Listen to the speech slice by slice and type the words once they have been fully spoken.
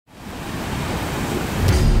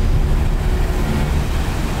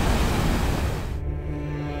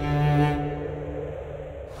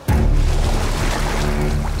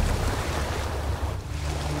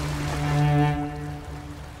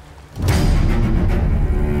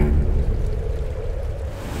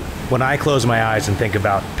When I close my eyes and think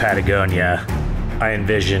about Patagonia, I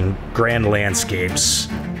envision grand landscapes,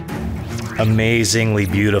 amazingly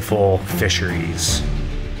beautiful fisheries,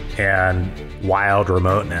 and wild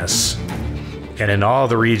remoteness. And in all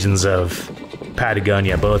the regions of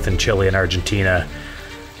Patagonia, both in Chile and Argentina,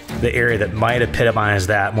 the area that might epitomize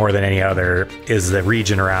that more than any other is the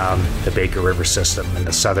region around the Baker River system in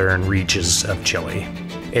the southern reaches of Chile.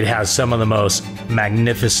 It has some of the most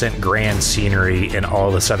magnificent grand scenery in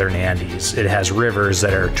all the southern Andes. It has rivers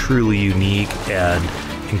that are truly unique and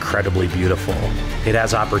incredibly beautiful. It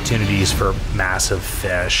has opportunities for massive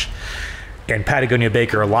fish. And Patagonia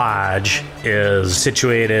Baker Lodge is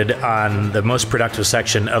situated on the most productive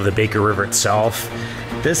section of the Baker River itself.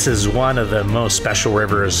 This is one of the most special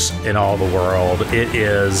rivers in all the world. It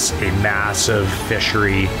is a massive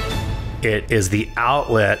fishery. It is the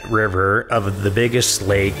outlet river of the biggest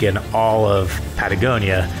lake in all of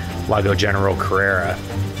Patagonia, Lago General Carrera.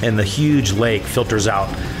 And the huge lake filters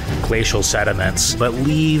out glacial sediments, but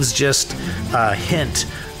leaves just a hint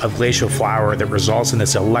of glacial flour that results in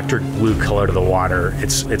this electric blue color to the water.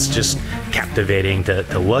 It's just captivating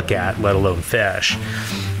to look at, let alone fish.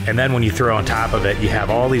 And then when you throw on top of it, you have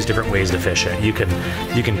all these different ways to fish it. You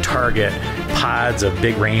can target pods of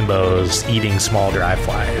big rainbows eating small dry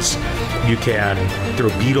flies. You can throw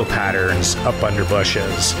beetle patterns up under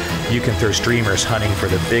bushes. You can throw streamers hunting for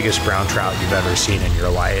the biggest brown trout you've ever seen in your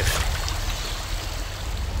life.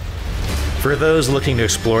 For those looking to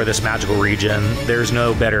explore this magical region, there's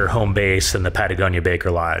no better home base than the Patagonia Baker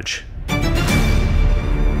Lodge.